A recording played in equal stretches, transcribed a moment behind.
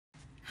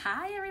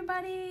Hi,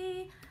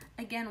 everybody.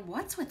 Again,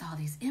 what's with all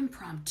these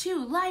impromptu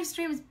live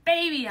streams?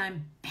 Baby,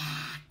 I'm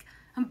back.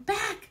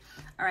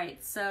 All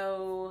right,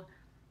 so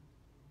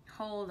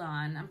hold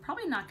on. I'm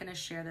probably not going to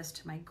share this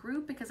to my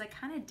group because I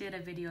kind of did a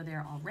video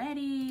there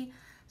already.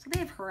 So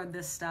they've heard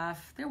this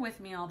stuff. They're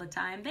with me all the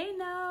time. They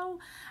know.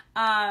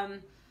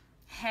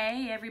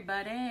 Hey,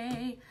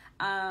 everybody.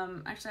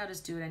 Actually, I'll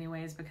just do it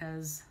anyways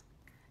because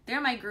they're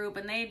my group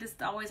and they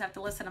just always have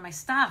to listen to my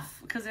stuff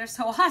because they're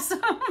so awesome.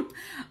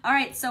 All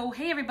right, so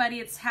hey everybody,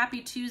 it's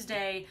Happy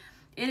Tuesday.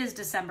 It is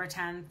December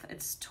 10th.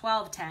 It's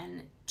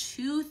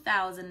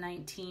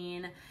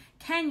 12/10/2019.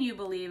 Can you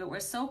believe it? We're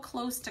so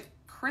close to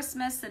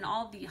Christmas and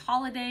all the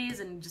holidays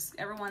and just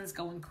everyone's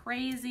going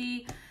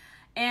crazy.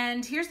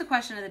 And here's the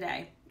question of the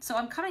day. So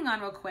I'm coming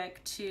on real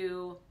quick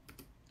to,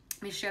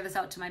 let me share this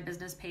out to my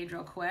business page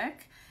real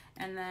quick.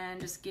 And then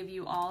just give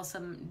you all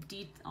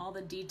all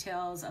the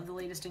details of the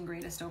latest and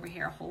greatest over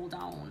here. Hold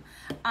on.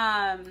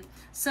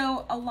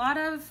 So a lot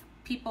of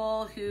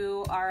people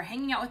who are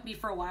hanging out with me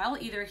for a while,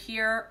 either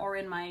here or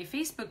in my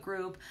Facebook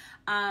group,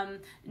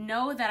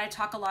 know that I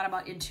talk a lot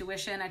about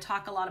intuition. I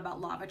talk a lot about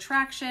law of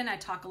attraction. I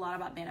talk a lot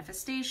about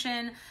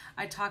manifestation.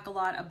 I talk a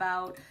lot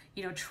about,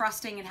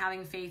 trusting and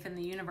having faith in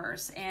the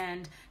universe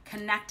and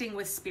connecting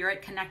with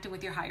spirit, connecting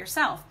with your higher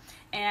self.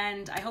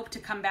 And I hope to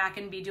come back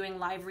and be doing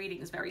live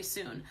readings very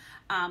soon.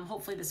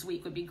 Hopefully this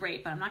week would be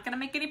great, but I'm not going to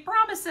make any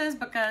promises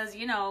because,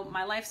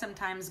 my life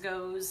sometimes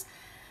goes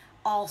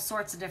all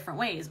sorts of different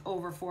ways,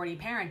 over 40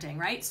 parenting,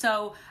 right?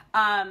 So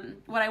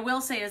what I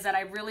will say is that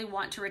I really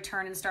want to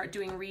return and start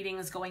doing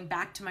readings, going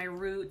back to my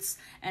roots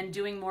and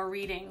doing more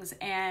readings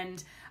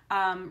and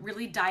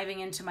really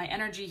diving into my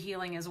energy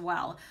healing as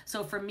well.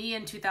 So for me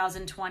in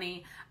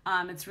 2020,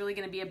 it's really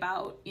going to be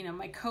about,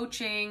 my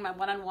coaching, my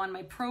one-on-one,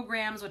 my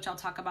programs, which I'll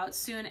talk about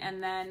soon,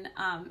 and then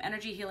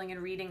energy healing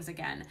and readings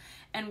again.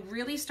 And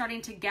really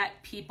starting to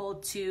get people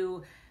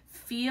to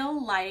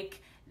feel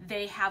like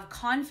they have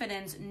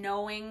confidence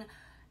knowing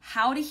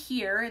how to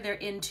hear their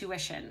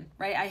intuition,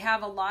 right? I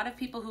have a lot of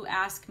people who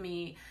ask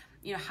me,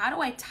 how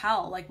do I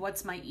tell,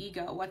 what's my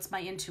ego? What's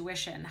my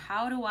intuition?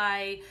 How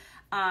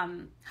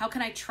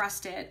can I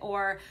trust it?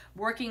 Or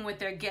working with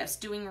their gifts,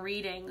 doing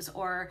readings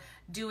or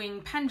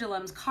doing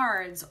pendulums,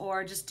 cards,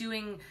 or just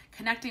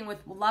connecting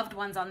with loved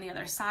ones on the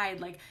other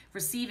side,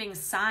 receiving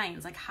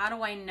signs, how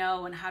do I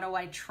know and how do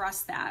I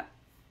trust that?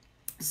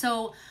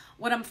 So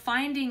what I'm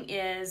finding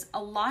is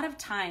a lot of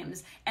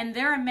times, and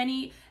there are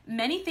many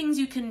things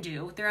you can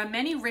do. There are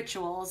many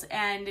rituals,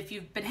 and if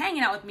you've been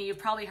hanging out with me, you've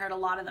probably heard a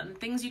lot of them.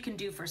 Things you can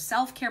do for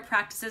self-care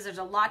practices. There's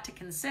a lot to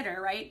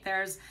consider, right?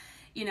 There's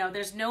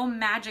no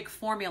magic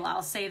formula.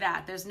 I'll say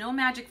that. There's no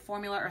magic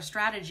formula or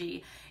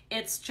strategy.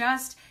 It's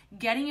just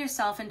getting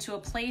yourself into a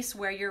place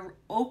where you're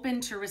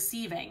open to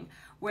receiving,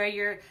 where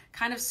you're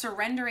kind of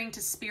surrendering to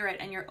spirit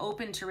and you're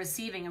open to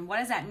receiving. And what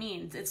does that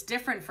mean? It's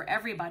different for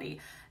everybody.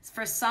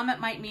 For some, it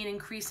might mean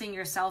increasing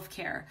your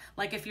self-care.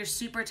 Like if you're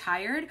super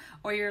tired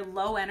or you're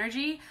low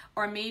energy,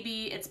 or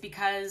maybe it's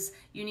because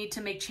you need to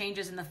make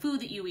changes in the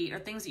food that you eat or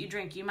things that you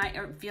drink.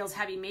 Or it feels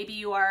heavy. Maybe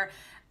you are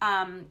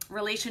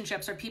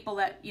relationships or people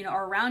that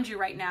are around you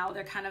right now,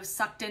 they're kind of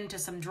sucked into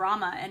some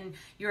drama and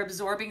you're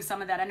absorbing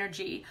some of that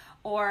energy,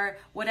 or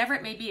whatever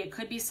it may be. It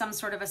could be some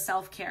sort of a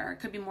self-care. It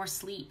could be more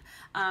sleep,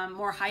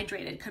 more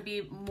hydrated. It could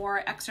be more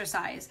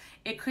exercise.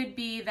 It could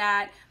be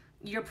that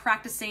you're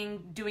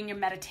practicing doing your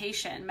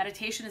meditation.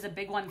 Meditation is a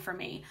big one for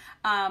me,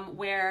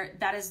 where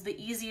that is the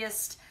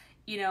easiest,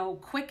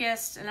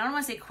 quickest, and I don't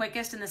want to say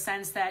quickest in the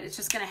sense that it's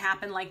just going to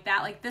happen like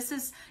that.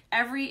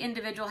 Every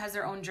individual has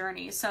their own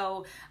journey.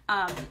 So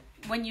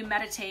when you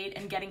meditate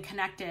and getting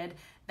connected,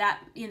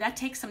 that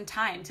takes some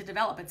time to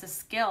develop. It's a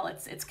skill.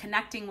 It's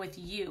connecting with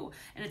you,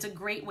 and it's a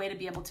great way to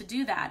be able to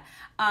do that.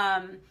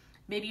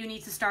 Maybe you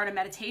need to start a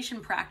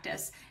meditation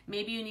practice.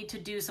 Maybe you need to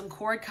do some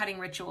cord cutting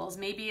rituals.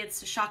 Maybe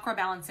it's chakra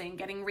balancing,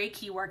 getting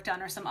Reiki work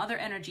done, or some other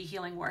energy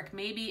healing work.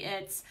 Maybe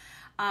it's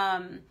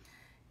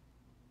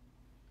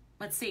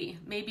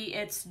maybe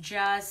it's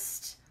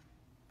just,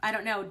 I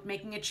don't know,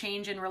 making a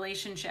change in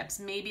relationships.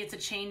 Maybe it's a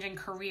change in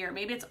career.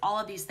 Maybe it's all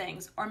of these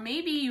things. Or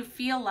maybe you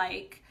feel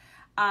like,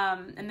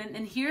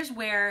 and here's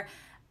where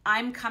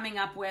I'm coming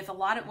up with a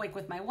lot of,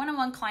 with my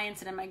one-on-one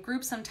clients and in my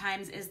group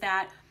sometimes, is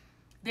that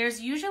there's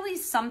usually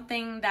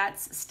something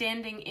that's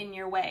standing in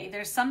your way.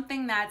 There's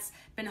something that's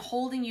been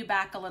holding you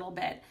back a little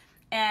bit.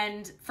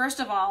 And first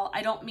of all,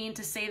 I don't mean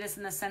to say this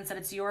in the sense that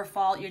it's your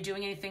fault, you're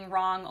doing anything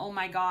wrong, oh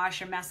my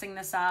gosh, you're messing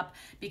this up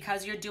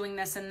because you're doing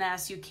this and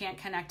this, you can't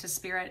connect to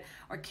spirit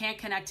or can't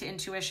connect to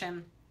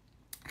intuition.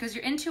 Because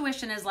your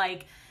intuition is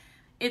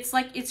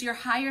it's your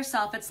higher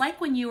self. It's like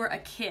when you were a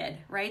kid,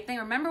 right?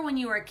 Remember when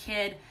you were a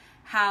kid,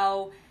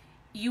 how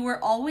you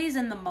were always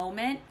in the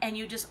moment and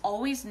you just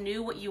always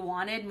knew what you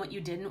wanted and what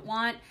you didn't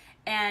want.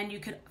 And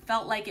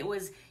felt like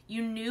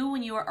you knew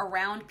when you were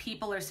around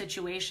people or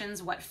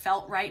situations what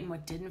felt right and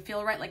what didn't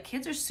feel right.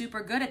 Kids are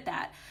super good at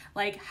that.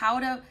 How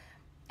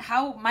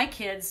how my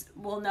kids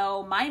will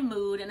know my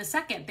mood in a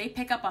second. They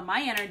pick up on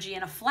my energy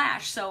in a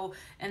flash. So,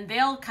 and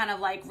they'll kind of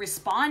like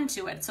respond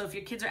to it. So if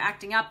your kids are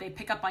acting up, they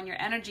pick up on your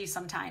energy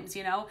sometimes,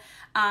 you know?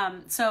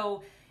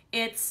 So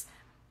it's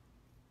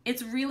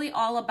really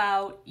all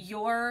about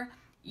your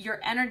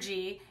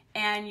energy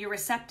and your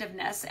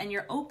receptiveness and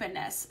your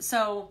openness.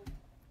 So,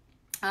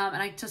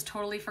 and I just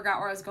totally forgot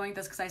where I was going with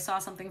this because I saw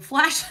something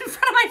flash in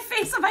front of my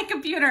face on my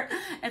computer.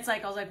 It's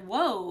like, I was like,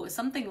 whoa,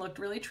 something looked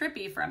really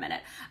trippy for a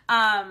minute.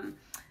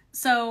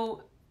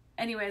 So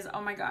anyways,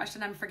 oh my gosh,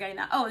 and I'm forgetting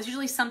that. Oh, it's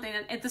usually something,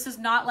 and this is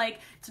not like,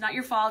 it's not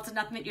your fault, it's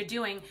nothing that you're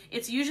doing.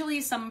 It's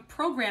usually some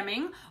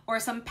programming or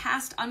some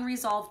past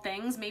unresolved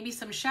things, maybe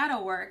some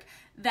shadow work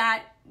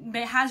that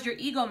has your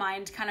ego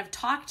mind kind of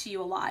talk to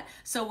you a lot.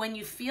 So when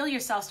you feel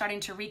yourself starting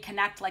to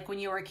reconnect, like when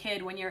you were a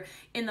kid, when you're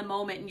in the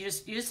moment and you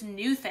just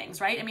knew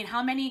things, right? I mean,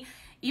 how many,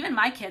 even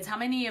my kids, how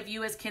many of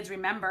you as kids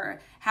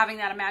remember having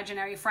that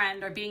imaginary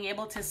friend or being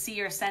able to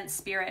see or sense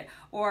spirit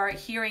or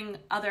hearing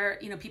other,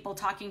 you know, people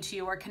talking to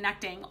you or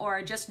connecting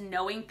or just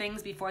knowing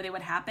things before they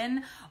would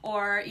happen?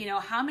 Or, you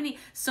know,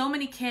 so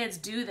many kids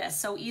do this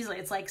so easily.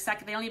 It's like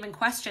they don't even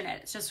question it.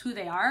 It's just who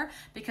they are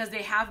because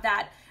they have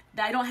that.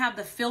 They don't have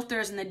the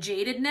filters and the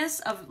jadedness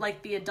of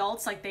like the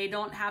adults. Like they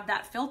don't have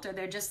that filter.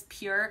 They're just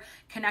pure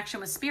connection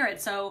with spirit.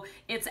 So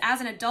it's,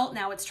 as an adult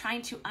now, it's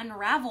trying to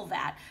unravel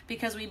that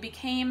because we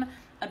became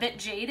a bit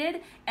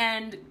jaded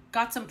and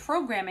got some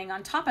programming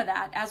on top of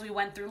that as we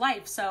went through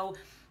life. So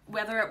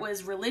whether it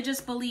was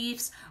religious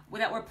beliefs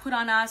that were put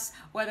on us,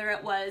 whether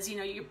it was, you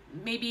know,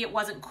 maybe it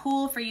wasn't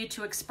cool for you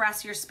to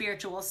express your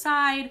spiritual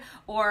side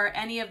or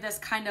any of this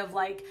kind of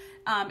like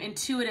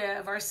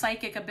intuitive or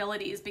psychic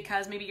abilities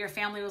because maybe your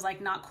family was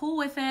like not cool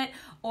with it,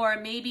 or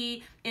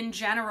maybe in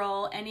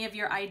general any of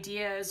your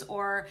ideas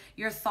or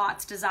your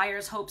thoughts,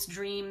 desires, hopes,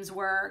 dreams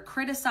were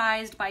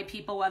criticized by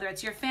people, whether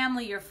it's your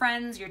family, your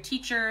friends, your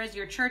teachers,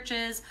 your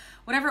churches,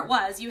 whatever it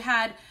was. You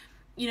had,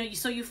 you know,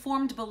 so you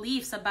formed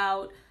beliefs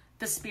about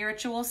the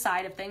spiritual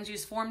side of things. You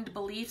formed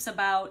beliefs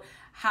about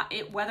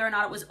whether or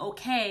not it was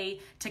okay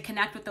to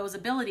connect with those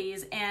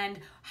abilities and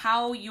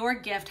how your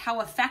gift, how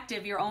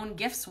effective your own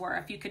gifts were,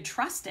 if you could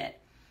trust it.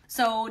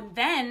 So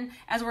then,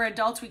 as we're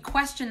adults, we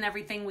question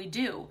everything we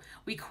do.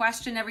 We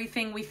question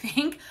everything we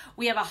think.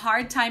 We have a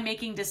hard time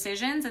making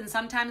decisions, and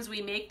sometimes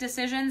we make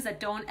decisions that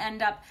don't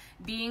end up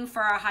being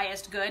for our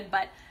highest good,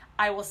 but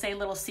I will say,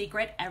 little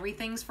secret,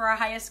 everything's for our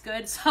highest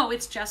good. So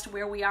it's just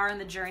where we are in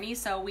the journey.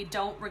 So we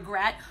don't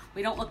regret,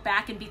 we don't look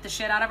back and beat the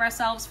shit out of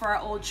ourselves for our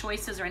old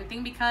choices or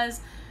anything,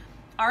 because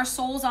our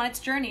soul's on its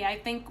journey. I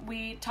think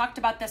we talked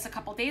about this a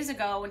couple days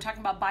ago when talking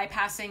about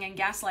bypassing and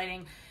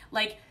gaslighting.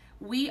 Like,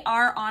 we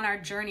are on our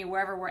journey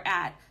wherever we're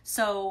at.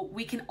 So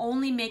we can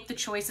only make the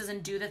choices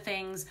and do the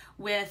things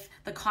with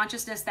the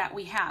consciousness that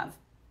we have.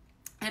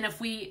 And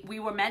if we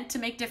were meant to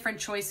make different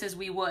choices,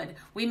 we would.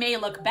 We may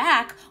look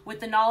back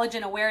with the knowledge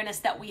and awareness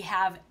that we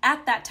have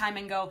at that time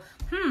and go,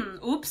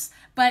 oops,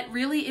 but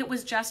really it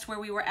was just where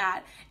we were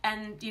at.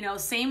 And, you know,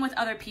 same with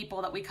other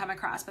people that we come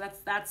across. But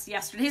that's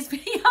yesterday's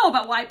video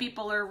about why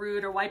people are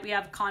rude or why we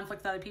have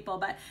conflict with other people.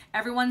 But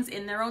everyone's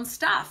in their own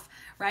stuff,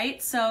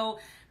 right? So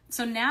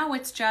now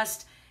it's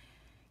just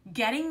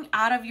getting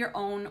out of your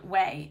own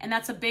way. And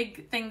that's a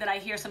big thing that I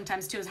hear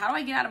sometimes too, is how do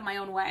I get out of my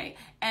own way?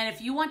 And if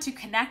you want to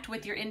connect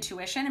with your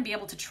intuition and be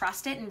able to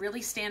trust it and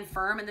really stand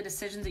firm in the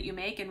decisions that you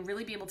make and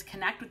really be able to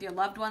connect with your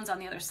loved ones on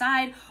the other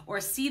side,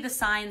 or see the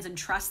signs and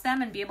trust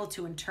them and be able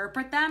to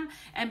interpret them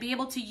and be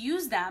able to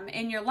use them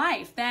in your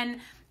life,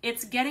 then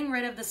it's getting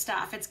rid of the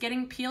stuff. It's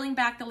peeling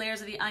back the layers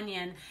of the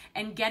onion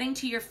and getting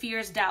to your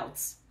fears,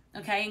 doubts.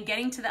 Okay, and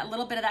getting to that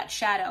little bit of that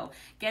shadow,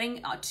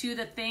 getting to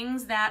the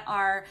things that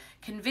are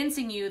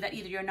convincing you that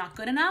either you're not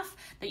good enough,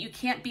 that you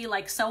can't be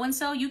like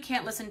so-and-so, you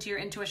can't listen to your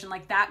intuition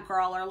like that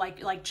girl, or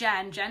like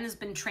Jen. Jen has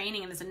been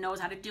training in this and knows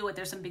how to do it.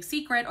 There's some big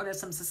secret, or there's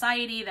some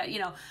society that, you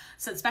know,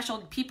 so special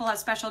people have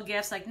special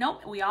gifts. Like,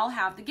 nope, we all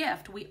have the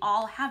gift. We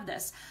all have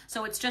this.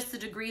 So it's just the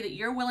degree that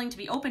you're willing to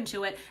be open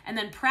to it and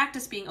then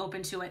practice being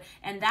open to it.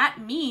 And that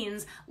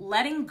means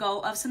letting go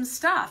of some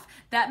stuff.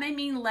 That may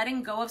mean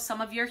letting go of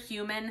some of your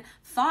human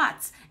thoughts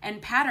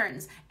and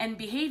patterns and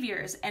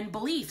behaviors and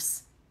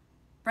beliefs,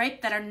 right,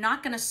 that are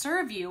not going to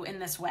serve you in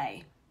this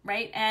way,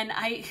 right? And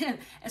I,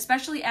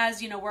 especially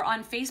as, you know, we're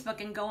on Facebook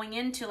and going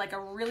into like a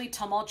really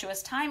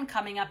tumultuous time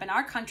coming up in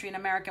our country in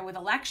America with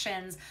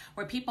elections,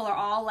 where people are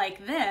all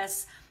like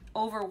this,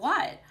 over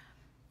what?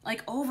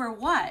 Like, over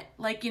what?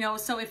 Like, you know,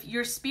 so if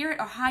your spirit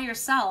or higher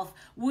self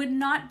would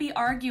not be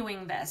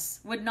arguing this,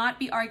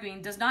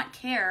 does not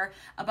care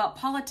about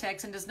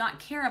politics and does not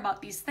care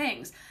about these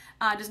things,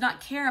 does not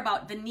care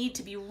about the need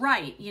to be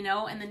right, you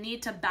know, and the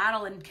need to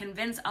battle and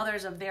convince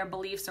others of their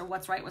beliefs or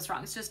what's right, what's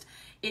wrong. It's just,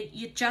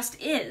 it just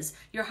is.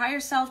 Your higher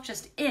self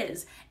just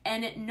is.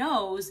 And it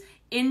knows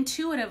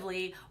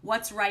intuitively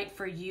what's right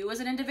for you as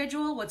an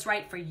individual, what's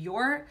right for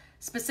your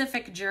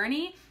specific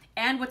journey,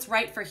 and what's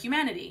right for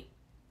humanity.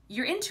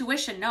 Your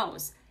intuition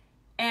knows.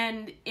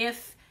 And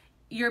if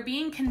you're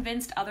being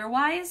convinced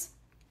otherwise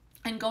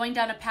and going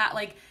down a path,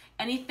 like,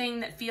 anything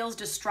that feels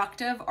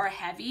destructive or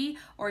heavy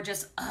or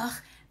just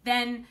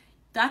then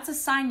that's a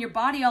sign. Your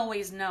body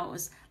always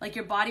knows. Like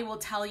your body will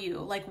tell you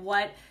like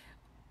what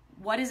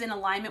is in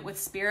alignment with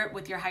spirit,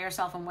 with your higher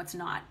self, and what's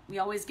not. We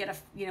always get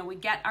we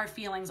get our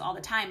feelings all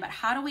the time, but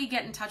how do we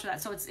get in touch with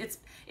that? So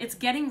it's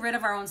getting rid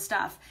of our own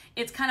stuff.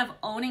 It's kind of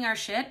owning our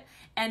shit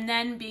and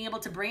then being able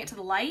to bring it to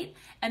the light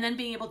and then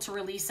being able to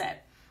release it.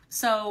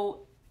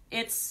 So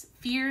it's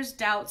fears,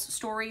 doubts,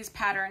 stories,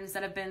 patterns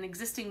that have been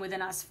existing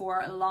within us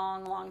for a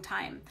long, long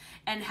time.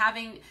 And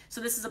so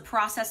this is a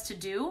process to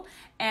do.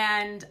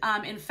 And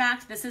in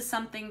fact, this is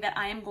something that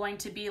I am going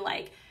to be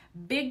like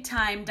big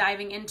time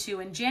diving into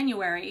in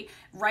January,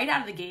 right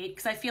out of the gate,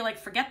 because I feel like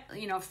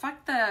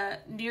fuck the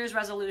New Year's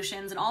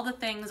resolutions and all the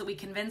things that we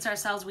convince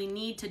ourselves we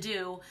need to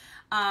do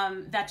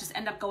that just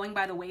end up going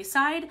by the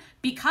wayside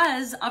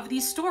because of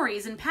these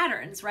stories and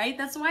patterns, right?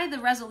 That's why the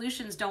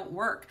resolutions don't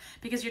work,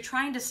 because you're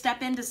trying to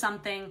step into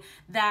something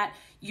that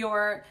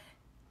you're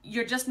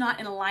just not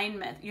in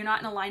alignment. You're not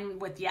in alignment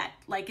with yet.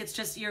 Like it's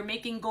just, you're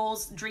making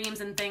goals, dreams,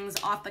 and things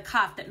off the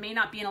cuff that may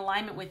not be in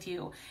alignment with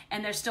you.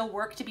 And there's still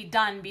work to be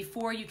done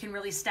before you can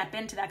really step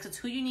into that. Because it's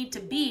who you need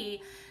to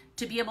be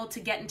able to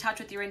get in touch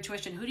with your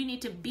intuition. Who do you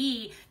need to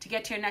be to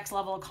get to your next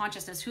level of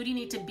consciousness? Who do you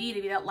need to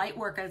be that light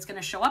worker that's going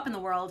to show up in the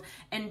world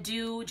and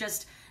do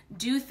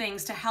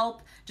things to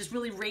help just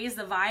really raise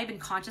the vibe and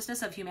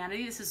consciousness of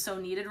humanity? This is so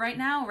needed right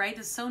now, right?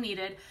 This is so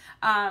needed.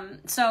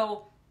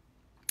 So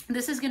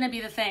this is going to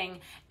be the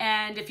thing.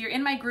 And if you're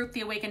in my group,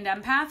 The Awakened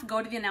Empath,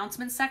 go to the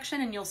announcements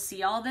section and you'll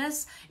see all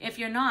this. If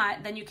you're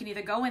not, then you can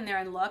either go in there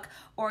and look,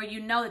 or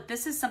you know that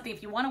this is something,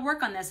 if you want to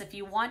work on this, if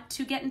you want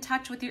to get in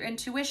touch with your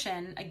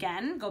intuition,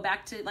 again, go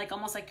back to like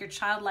almost like your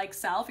childlike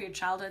self, your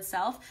childhood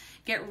self,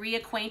 get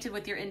reacquainted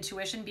with your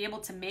intuition, be able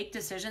to make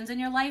decisions in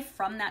your life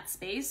from that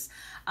space,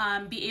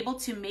 be able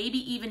to maybe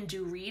even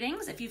do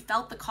readings. If you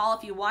felt the call,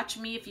 if you watch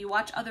me, if you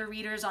watch other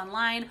readers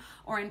online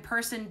or in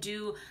person,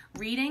 do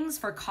readings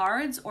for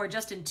cards or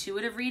just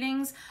intuitive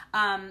readings,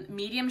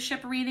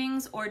 mediumship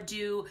readings, or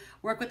do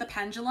work with the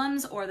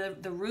pendulums or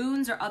the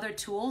runes or other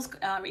tools,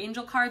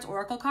 angel cards,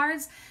 oracle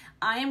cards.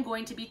 I am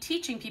going to be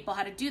teaching people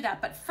how to do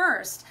that. But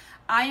first,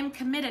 I am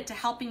committed to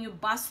helping you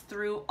bust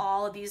through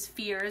all of these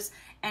fears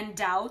and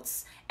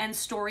doubts and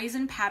stories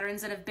and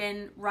patterns that have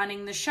been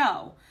running the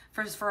show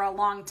for a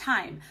long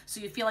time. So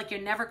you feel like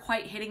you're never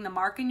quite hitting the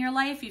mark in your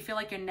life. You feel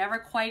like you're never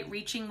quite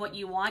reaching what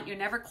you want. You're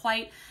never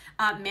quite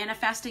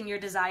manifesting your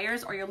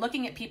desires, or you're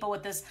looking at people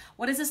with this,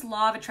 what is this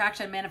law of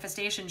attraction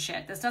manifestation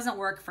shit? This doesn't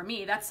work for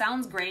me. That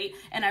sounds great.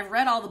 And I've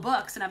read all the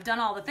books and I've done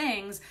all the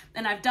things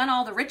and I've done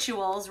all the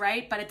rituals,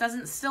 right? But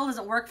it still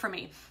doesn't work for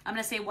me. I'm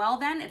going to say, well,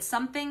 then it's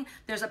something,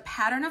 there's a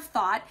pattern of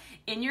thought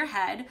in your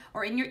head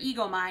or in your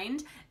ego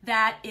mind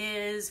that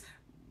is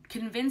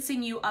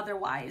convincing you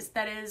otherwise,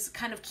 that is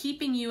kind of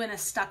keeping you in a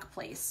stuck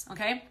place,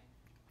 okay?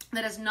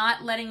 That is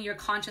not letting your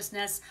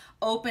consciousness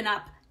open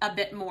up a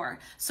bit more.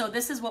 So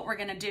this is what we're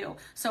going to do.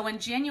 So in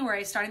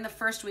January, starting the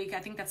first week, I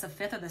think that's the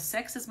 5th or the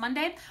 6th is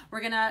Monday,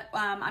 we're going to,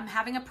 I'm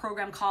having a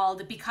program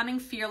called Becoming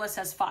Fearless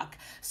as Fuck.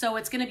 So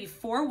it's going to be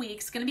 4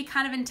 weeks, going to be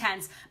kind of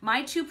intense.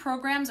 My 2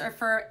 programs are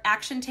for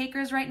action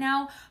takers right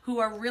now who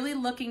are really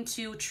looking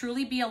to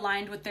truly be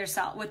aligned with their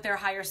self, with their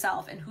higher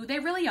self and who they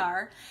really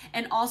are,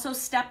 and also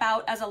step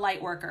out as a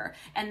light worker.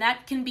 And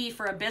that can be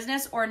for a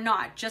business or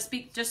not. Just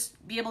be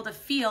able to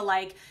feel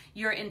like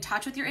you're in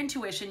touch with your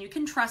intuition, you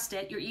can trust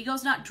it, your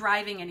ego's not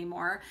driving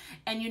anymore,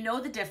 and you know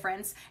the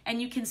difference,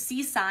 and you can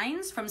see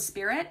signs from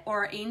spirit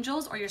or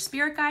angels or your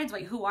spirit guides,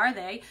 like who are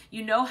they?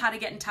 You know how to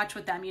get in touch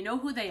with them, you know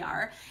who they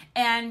are,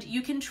 and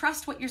you can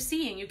trust what you're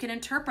seeing, you can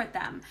interpret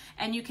them,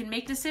 and you can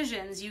make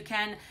decisions, you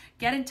can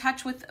get in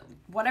touch with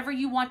whatever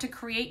you want to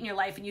create in your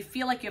life, and you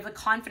feel like you have the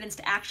confidence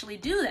to actually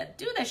do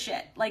this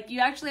shit. Like you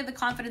actually have the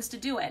confidence to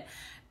do it.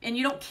 And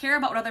you don't care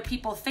about what other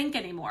people think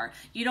anymore.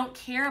 You don't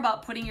care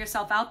about putting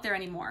yourself out there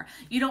anymore.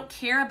 You don't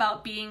care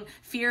about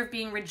fear of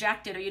being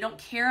rejected, or you don't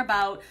care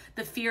about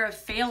the fear of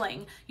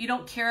failing. You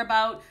don't care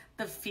about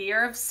the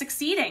fear of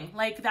succeeding.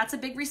 Like that's a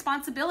big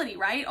responsibility,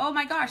 right? Oh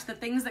my gosh, the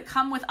things that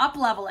come with up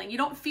leveling. You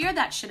don't fear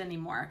that shit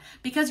anymore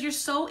because you're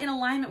so in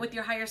alignment with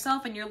your higher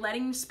self and you're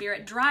letting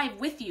spirit drive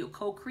with you,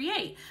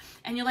 co-create.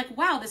 And you're like,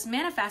 wow, this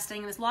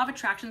manifesting and this law of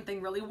attraction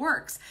thing really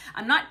works.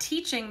 I'm not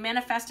teaching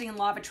manifesting and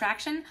law of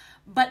attraction,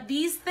 but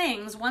these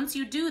things, once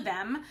you do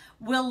them,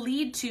 will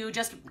lead to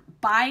just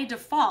by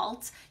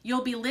default,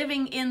 you'll be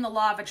living in the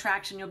law of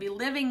attraction. You'll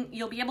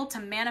be able to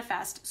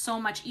manifest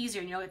so much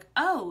easier. And you're like,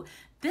 oh,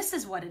 this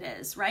is what it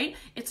is, right?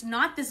 It's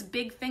not this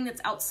big thing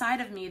that's outside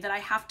of me that I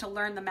have to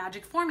learn the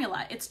magic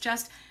formula. It's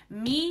just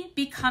me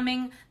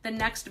becoming the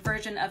next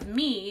version of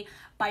me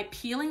by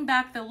peeling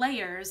back the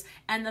layers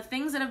and the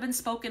things that have been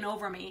spoken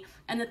over me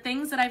and the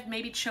things that I've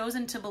maybe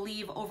chosen to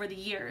believe over the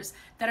years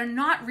that are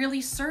not really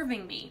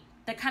serving me,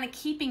 that kind of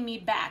keeping me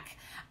back.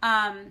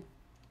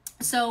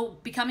 So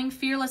becoming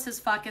fearless as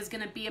fuck is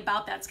going to be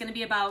about that. It's going to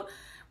be about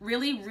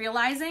really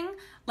realizing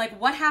like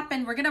what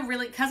happened. We're going to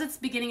really, because it's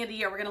beginning of the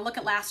year, we're going to look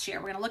at last year.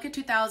 We're going to look at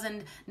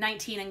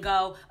 2019 and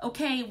go,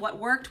 okay, what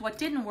worked, what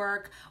didn't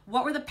work?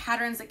 What were the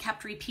patterns that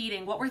kept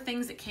repeating? What were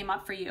things that came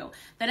up for you?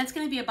 Then it's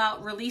going to be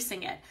about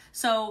releasing it.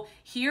 So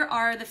here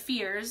are the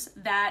fears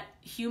that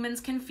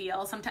humans can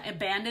feel. Sometimes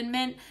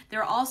abandonment.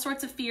 There are all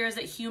sorts of fears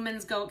that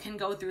humans can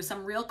go through,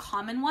 some real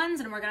common ones.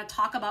 And we're going to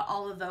talk about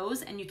all of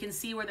those, and you can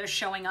see where they're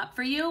showing up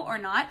for you or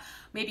not.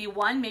 Maybe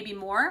one, maybe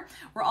more.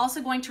 We're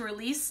also going to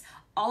release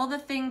all of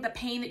the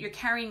pain that you're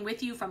carrying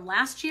with you from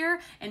last year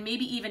and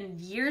maybe even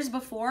years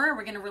before.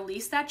 We're going to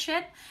release that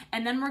shit.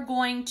 And then we're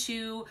going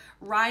to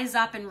rise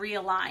up and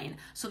realign.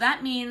 So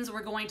that means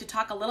we're going to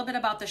talk a little bit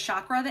about the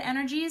chakra, the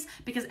energies,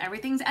 because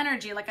everything's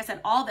energy. Like I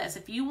said, all this,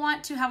 if you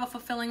want to have a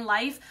fulfilling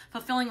life,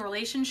 fulfilling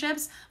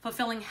relationships,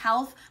 fulfilling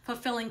health,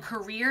 fulfilling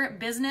career,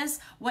 business,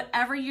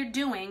 whatever you're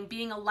doing,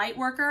 being a light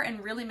worker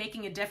and really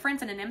making a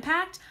difference and an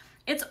impact,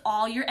 it's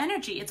all your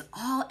energy. It's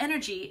all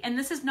energy. And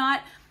this is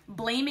not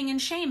blaming and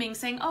shaming,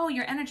 saying, oh,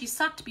 your energy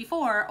sucked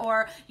before,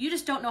 or you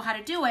just don't know how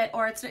to do it,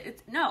 or it's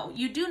no,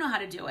 you do know how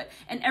to do it.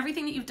 And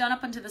everything that you've done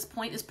up until this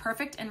point is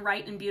perfect and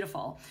right and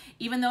beautiful.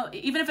 Even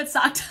if it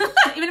sucked,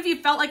 even if you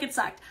felt like it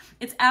sucked,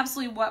 it's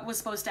absolutely what was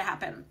supposed to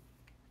happen.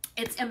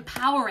 It's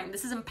empowering.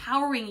 This is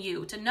empowering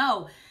you to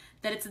know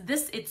that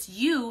it's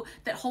you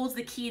that holds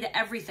the key to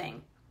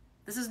everything.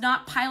 This is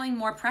not piling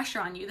more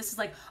pressure on you. This is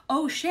like,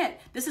 oh shit,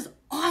 this is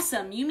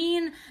awesome. You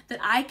mean that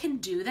I can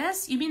do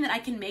this? You mean that I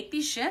can make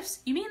these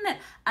shifts? You mean that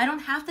I don't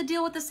have to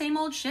deal with the same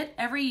old shit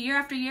every year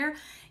after year?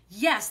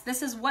 Yes,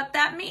 this is what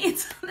that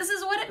means. This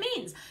is what it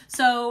means.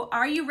 So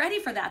are you ready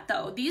for that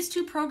though? These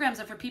two programs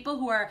are for people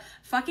who are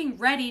fucking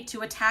ready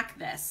to attack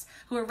this,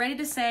 who are ready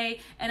to say,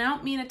 and I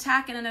don't mean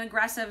attack in an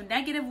aggressive,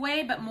 negative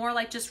way, but more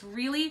like just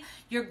really,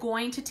 you're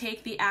going to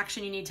take the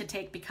action you need to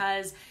take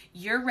because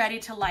you're ready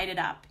to light it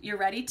up. You're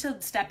ready to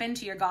step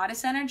into your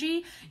goddess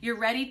energy. You're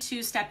ready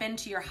to step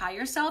into your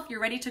higher self. You're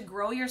ready to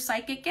grow your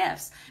psychic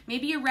gifts.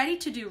 Maybe you're ready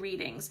to do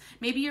readings.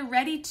 Maybe you're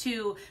ready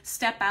to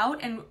step out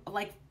and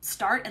like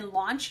start and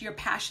launch your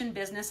passion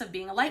business of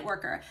being a light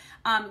worker.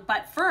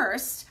 But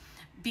first,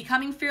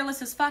 Becoming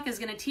Fearless as Fuck is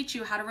going to teach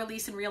you how to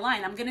release and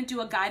realign. I'm going to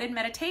do a guided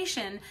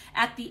meditation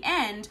at the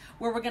end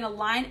where we're going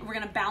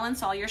to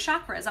balance all your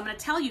chakras. I'm going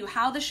to tell you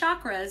how the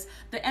chakras,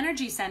 the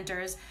energy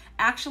centers,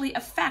 actually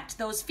affect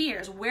those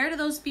fears. Where do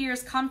those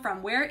fears come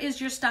from? Where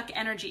is your stuck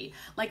energy?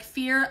 Like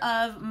fear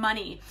of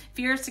money,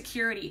 fear of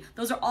security.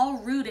 Those are all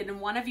rooted in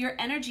one of your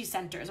energy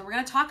centers. And we're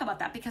going to talk about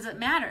that because it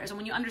matters. And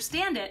when you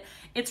understand it,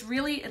 it's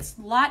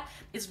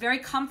very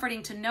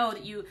comforting to know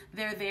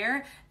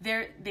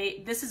that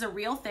this is a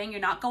real thing. You're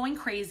not going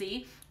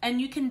crazy. And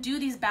you can do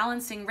these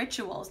balancing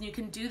rituals, and you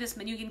can do this,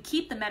 and you can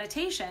keep the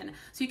meditation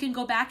so you can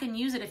go back and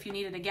use it if you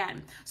need it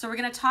again. So we're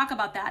going to talk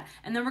about that,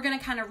 and then we're going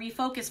to kind of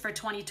refocus for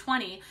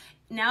 2020.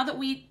 Now that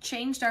we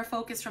changed our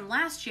focus from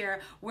last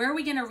year, where are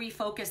we going to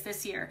refocus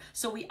this year?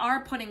 So we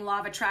are putting law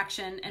of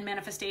attraction and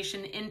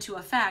manifestation into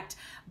effect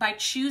by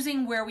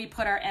choosing where we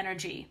put our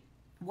energy.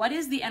 What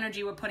is the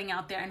energy we're putting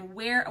out there, and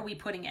where are we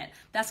putting it?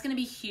 That's going to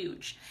be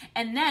huge.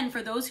 And then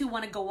for those who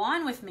want to go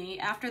on with me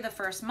after the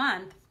first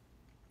month,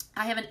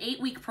 I have an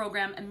 8-week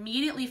program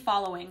immediately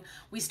following.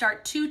 We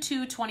start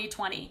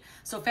 2/2/2020.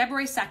 So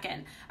February 2nd.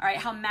 All right,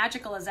 how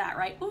magical is that,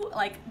 right? Ooh,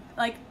 like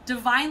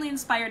divinely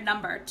inspired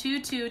number.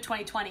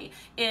 2/2/2020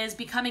 is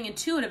becoming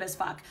intuitive as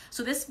fuck.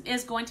 So this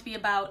is going to be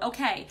about,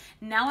 okay,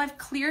 now I've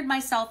cleared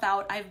myself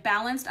out, I've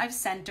balanced, I've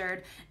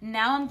centered.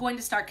 Now I'm going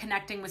to start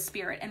connecting with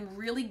spirit and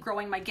really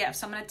growing my gifts.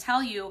 So I'm going to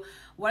tell you,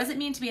 what does it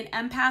mean to be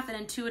an empath, an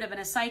intuitive, and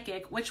a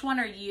psychic? Which one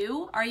are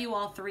you? Are you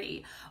all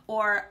three?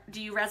 Or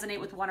do you resonate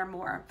with one or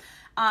more?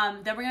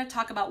 Then we're going to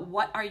talk about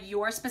what are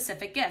your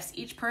specific gifts.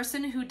 Each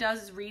person who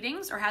does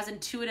readings or has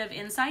intuitive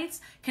insights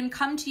can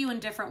come to you in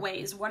different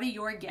ways. What are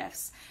your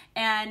gifts?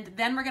 And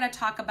then we're going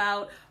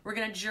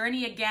to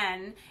journey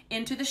again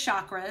into the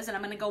chakras, and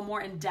I'm going to go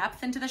more in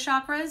depth into the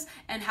chakras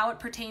and how it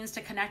pertains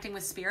to connecting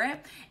with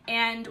spirit.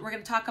 And we're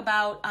going to talk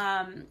about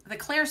the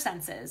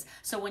clairsenses.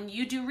 So when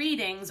you do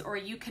readings or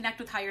you connect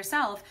with higher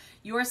self,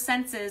 your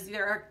senses,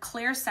 there are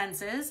clair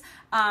senses,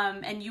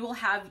 and you will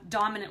have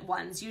dominant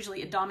ones,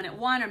 usually a dominant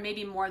one or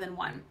maybe more than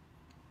one.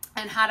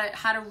 And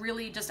how to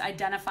really just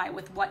identify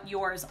with what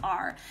yours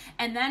are.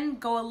 And then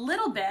go a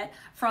little bit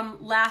from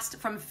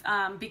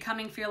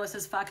Becoming Fearless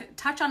as Fuck,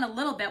 touch on a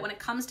little bit when it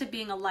comes to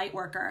being a light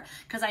worker.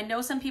 Because I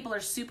know some people are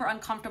super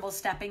uncomfortable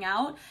stepping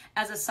out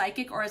as a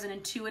psychic or as an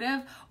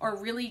intuitive or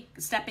really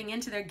stepping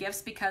into their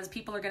gifts because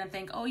people are going to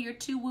think, oh, you're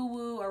too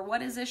woo-woo, or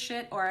what is this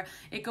shit, or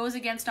it goes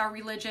against our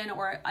religion,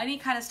 or any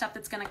kind of stuff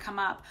that's going to come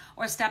up,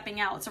 or stepping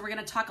out. So we're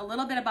going to talk a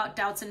little bit about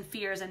doubts and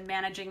fears and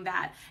managing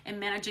that and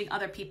managing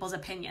other people's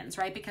opinions,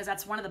 right? Because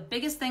that's one of the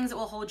biggest things that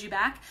will hold you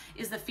back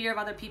is the fear of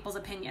other people's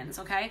opinions,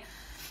 okay?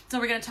 So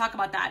we're going to talk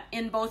about that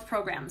in both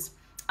programs,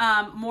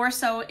 more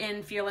so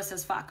in Fearless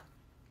as Fuck.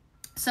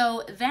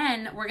 So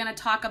then we're going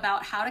to talk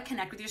about how to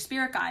connect with your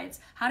spirit guides,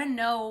 how to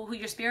know who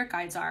your spirit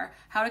guides are,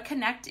 how to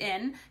connect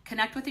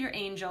with your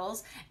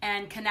angels,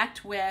 and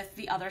connect with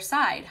the other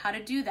side, how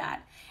to do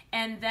that.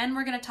 And then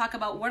we're going to talk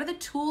about what are the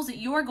tools that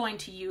you're going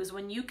to use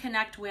when you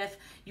connect with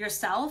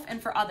yourself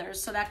and for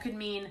others. So that could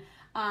mean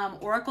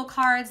oracle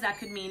cards, that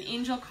could mean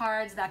angel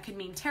cards, that could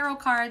mean tarot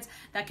cards,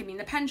 that could mean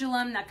the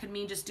pendulum, that could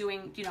mean just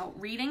doing,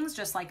 readings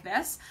just like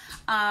this.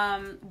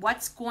 What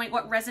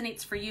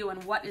resonates for you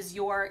and what is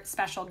your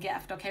special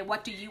gift? Okay,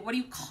 what are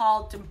you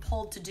called and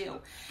pulled to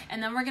do?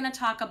 And then we're going to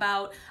talk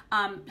about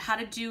how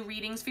to do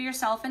readings for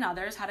yourself and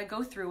others, how to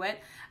go through it.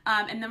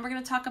 And then we're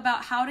going to talk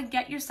about how to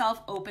get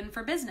yourself open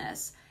for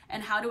business.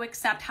 And how do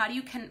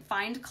you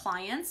find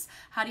clients?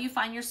 How do you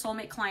find your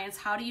soulmate clients?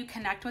 How do you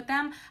connect with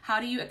them? How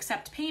do you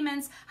accept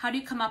payments? How do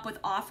you come up with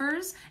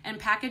offers and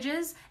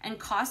packages and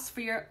costs for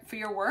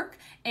your work?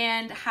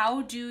 And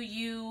how do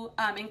you,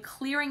 in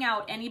clearing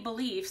out any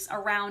beliefs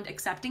around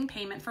accepting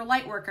payment for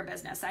light worker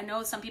business? I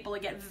know some people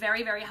get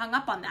very, very hung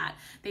up on that.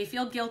 They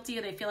feel guilty,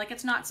 or they feel like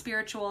it's not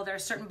spiritual. There are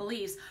certain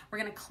beliefs. We're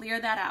gonna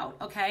clear that out,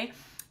 okay?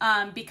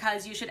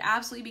 Because you should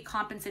absolutely be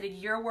compensated.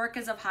 Your work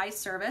is of high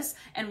service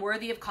and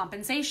worthy of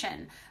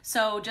compensation.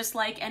 So just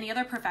like any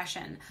other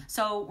profession.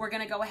 So we're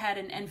going to go ahead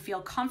and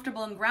feel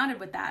comfortable and grounded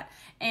with that,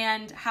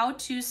 and how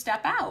to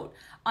step out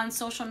on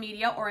social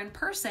media or in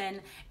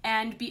person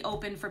and be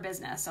open for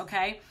business,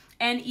 okay?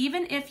 And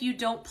even if you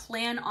don't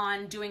plan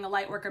on doing a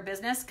light worker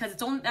business, because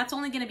that's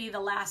only going to be the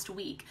last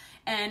week.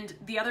 And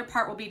the other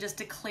part will be just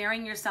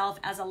declaring yourself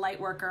as a light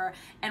worker.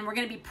 And we're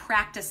going to be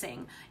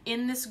practicing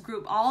in this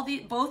group.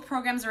 Both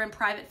programs are in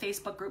private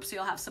Facebook groups. So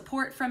you'll have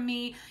support from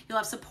me. You'll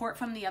have support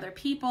from the other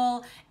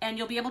people. And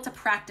you'll be able to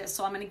practice.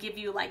 So I'm going to give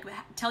you,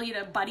 tell you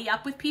to buddy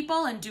up with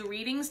people and do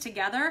readings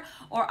together.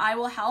 Or I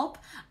will help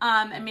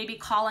and maybe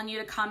call on you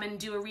to come and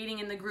do a reading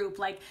in the group.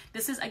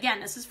 This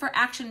is for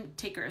action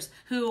takers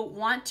who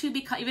want to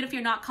become, even if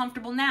you're not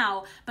comfortable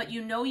now, but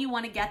you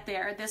want to get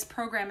there, this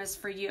program is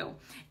for you.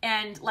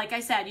 And like I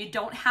said, you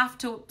don't have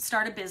to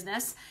start a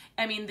business.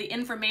 I mean, the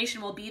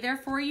information will be there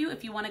for you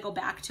if you want to go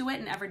back to it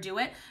and ever do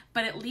it,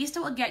 but at least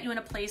it will get you in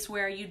a place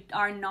where you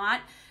are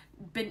not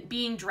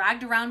being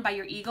dragged around by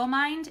your ego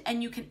mind,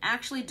 and you can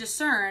actually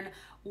discern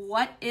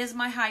what is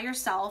my higher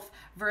self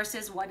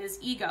versus what is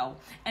ego,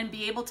 and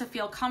be able to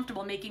feel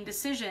comfortable making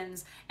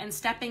decisions and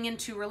stepping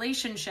into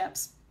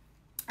relationships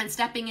and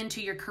stepping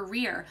into your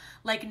career,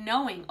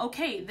 knowing,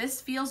 okay,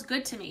 this feels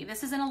good to me.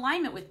 This is in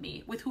alignment with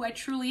me, with who I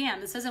truly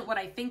am. This isn't what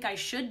I think I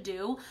should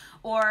do,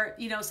 or,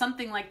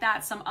 something like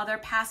that, some other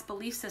past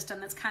belief system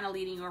that's kind of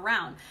leading you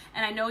around.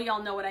 And I know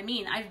y'all know what I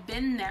mean. I've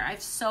been there.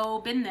 I've so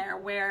been there,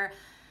 where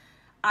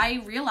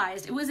I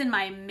realized, it was in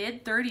my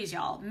mid-30s,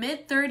 y'all.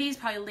 Mid-30s,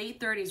 probably late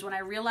 30s, when I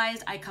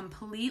realized I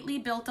completely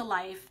built a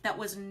life that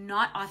was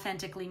not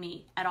authentically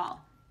me at all.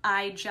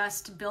 I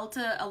just built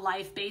a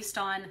life based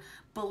on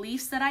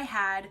beliefs that I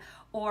had,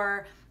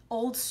 or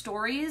old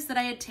stories that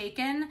I had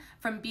taken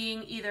from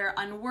being either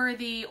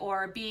unworthy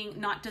or being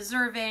not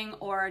deserving,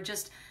 or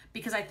just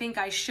because I think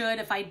I should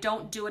if I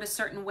don't do it a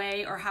certain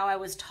way, or how I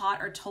was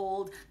taught or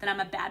told that I'm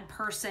a bad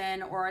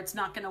person or it's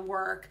not going to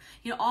work.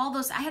 All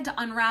those, I had to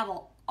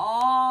unravel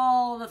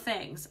all the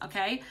things,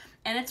 okay?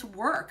 And it's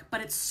work, but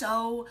it's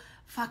so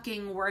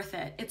fucking worth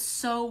it. It's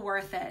so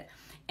worth it.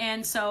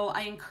 And so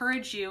I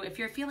encourage you, if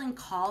you're feeling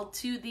called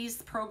to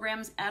these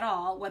programs at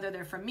all, whether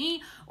they're from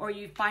me or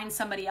you find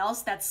somebody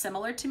else that's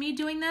similar to me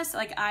doing this,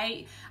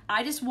 I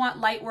just want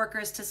light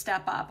workers to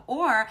step up,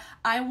 or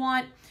I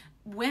want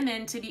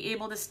women to be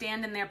able to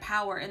stand in their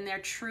power, in their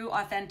true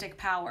authentic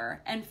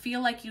power, and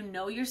feel like you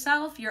know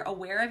yourself, you're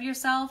aware of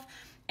yourself,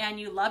 and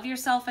you love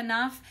yourself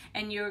enough,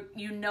 and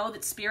you know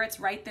that spirit's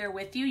right there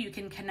with you. You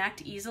can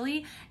connect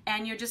easily,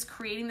 and you're just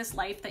creating this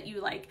life that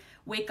you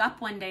wake up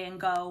one day and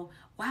go,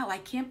 wow, I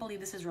can't believe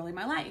this is really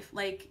my life.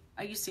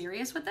 Are you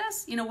serious with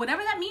this?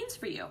 Whatever that means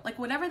for you,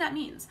 whatever that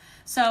means.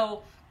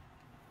 So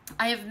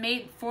I have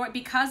made,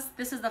 because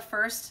this is the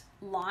first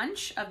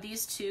launch of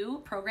these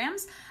two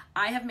programs,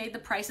 I have made the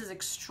prices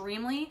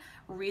extremely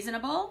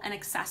reasonable and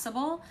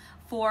accessible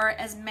for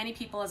as many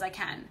people as I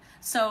can.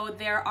 So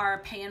there are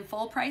pay in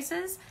full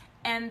prices,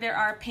 and there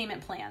are payment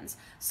plans.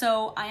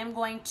 So I am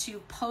going to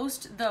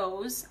post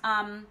those.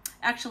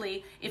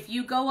 Actually, if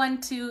you go in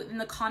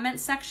the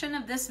comment section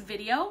of this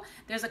video,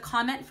 there's a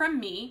comment from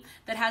me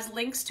that has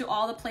links to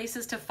all the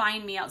places to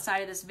find me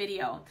outside of this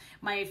video.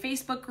 My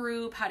Facebook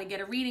group, how to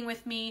get a reading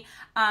with me,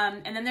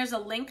 and then there's a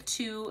link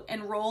to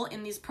enroll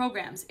in these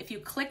programs. If you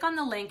click on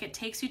the link, it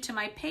takes you to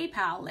my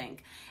PayPal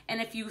link. And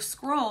if you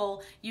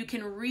scroll, you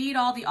can read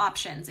all the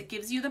options. It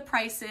gives you the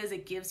prices,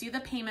 it gives you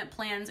the payment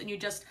plans, and you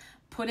just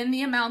put in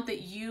the amount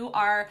that you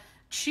are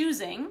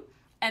choosing,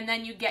 and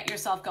then you get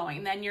yourself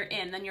going. Then you're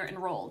in, then you're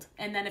enrolled.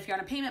 And then if you're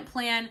on a payment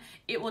plan,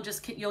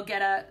 you'll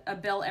get a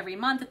bill every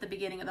month at the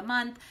beginning of the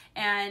month.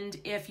 And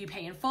if you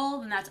pay in full,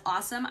 then that's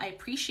awesome. I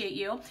appreciate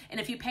you. And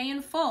if you pay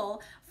in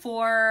full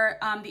for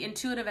the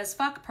Intuitive as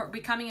Fuck,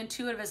 Becoming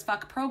Intuitive as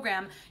Fuck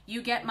program,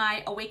 you get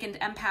my Awakened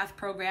Empath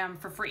program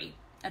for free.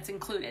 That's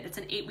included. It's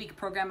an 8-week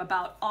program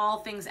about all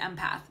things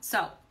empath.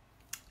 So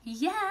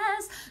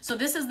yes. So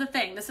this is the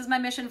thing. This is my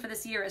mission for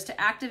this year, is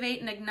to activate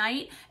and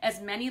ignite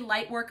as many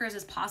light workers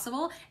as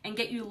possible and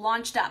get you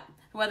launched up.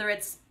 Whether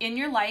it's in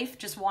your life,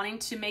 just wanting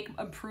to make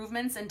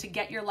improvements and to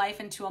get your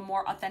life into a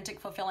more authentic,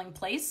 fulfilling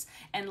place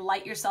and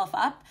light yourself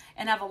up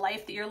and have a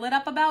life that you're lit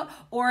up about,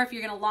 or if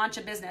you're going to launch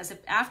a business. If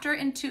after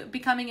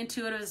becoming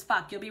intuitive as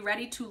fuck, you'll be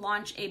ready to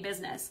launch a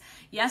business.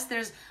 Yes,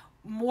 there's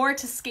more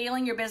to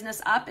scaling your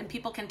business up, and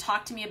people can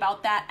talk to me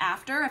about that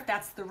after if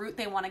that's the route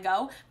they want to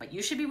go, but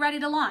you should be ready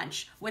to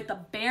launch with the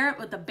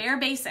bare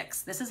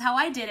basics. This is how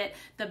I did it,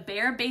 the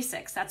bare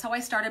basics. That's how I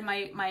started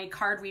my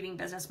card reading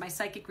business, my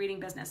psychic reading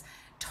business.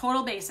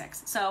 Total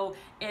basics. So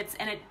it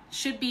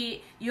should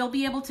be, you'll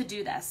be able to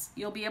do this.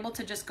 You'll be able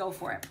to just go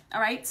for it.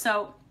 All right.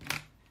 So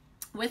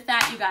with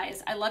that, you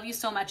guys, I love you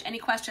so much. Any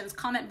questions,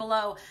 comment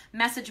below,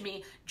 message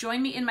me,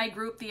 join me in my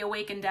group, The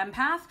Awakened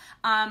Empath.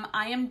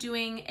 I am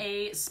doing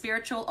a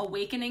spiritual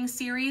awakening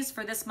series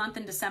for this month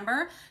in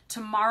December.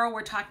 Tomorrow,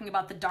 we're talking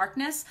about the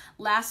darkness.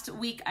 Last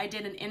week, I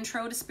did an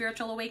intro to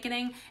spiritual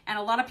awakening, and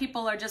a lot of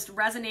people are just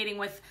resonating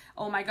with,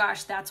 oh my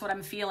gosh, that's what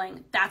I'm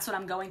feeling. That's what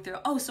I'm going through.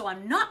 Oh, so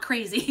I'm not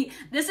crazy.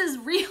 This is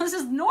real. This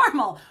is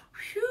normal.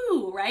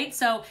 Whew, right?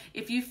 So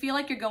if you feel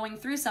like you're going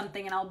through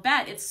something, and I'll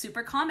bet it's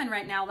super common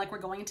right now, like we're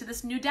going into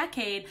this new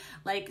decade,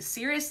 like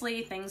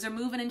seriously, things are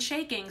moving and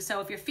shaking. So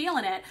if you're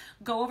feeling it,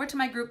 go over to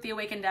my group, The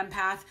Awakened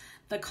Empath.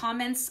 The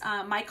comments,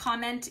 my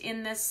comment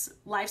in this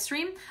live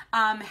stream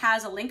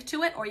has a link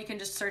to it, or you can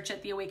just search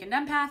it, The Awakened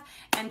Empath,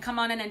 and come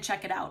on in and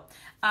check it out.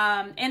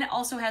 And it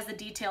also has the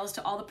details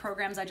to all the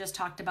programs I just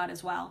talked about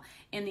as well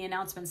in the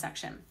announcement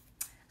section.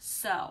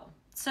 So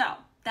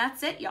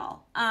that's it,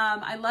 y'all.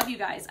 I love you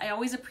guys. I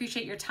always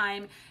appreciate your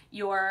time,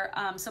 your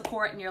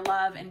support, and your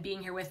love, and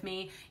being here with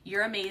me.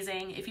 You're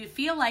amazing. If you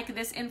feel like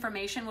this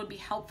information would be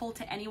helpful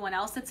to anyone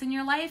else that's in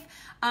your life,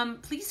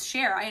 please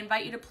share. I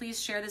invite you to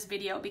please share this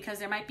video, because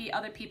there might be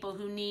other people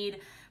who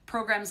need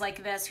programs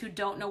like this, who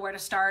don't know where to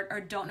start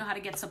or don't know how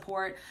to get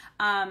support.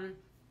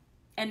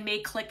 And may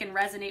click and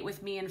resonate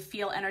with me and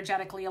feel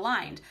energetically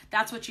aligned.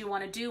 That's what you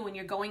want to do when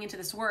you're going into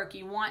this work.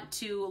 You want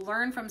to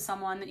learn from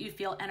someone that you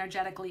feel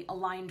energetically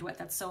aligned with.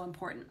 That's so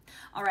important.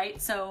 All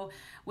right. So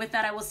with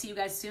that, I will see you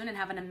guys soon, and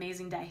have an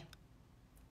amazing day.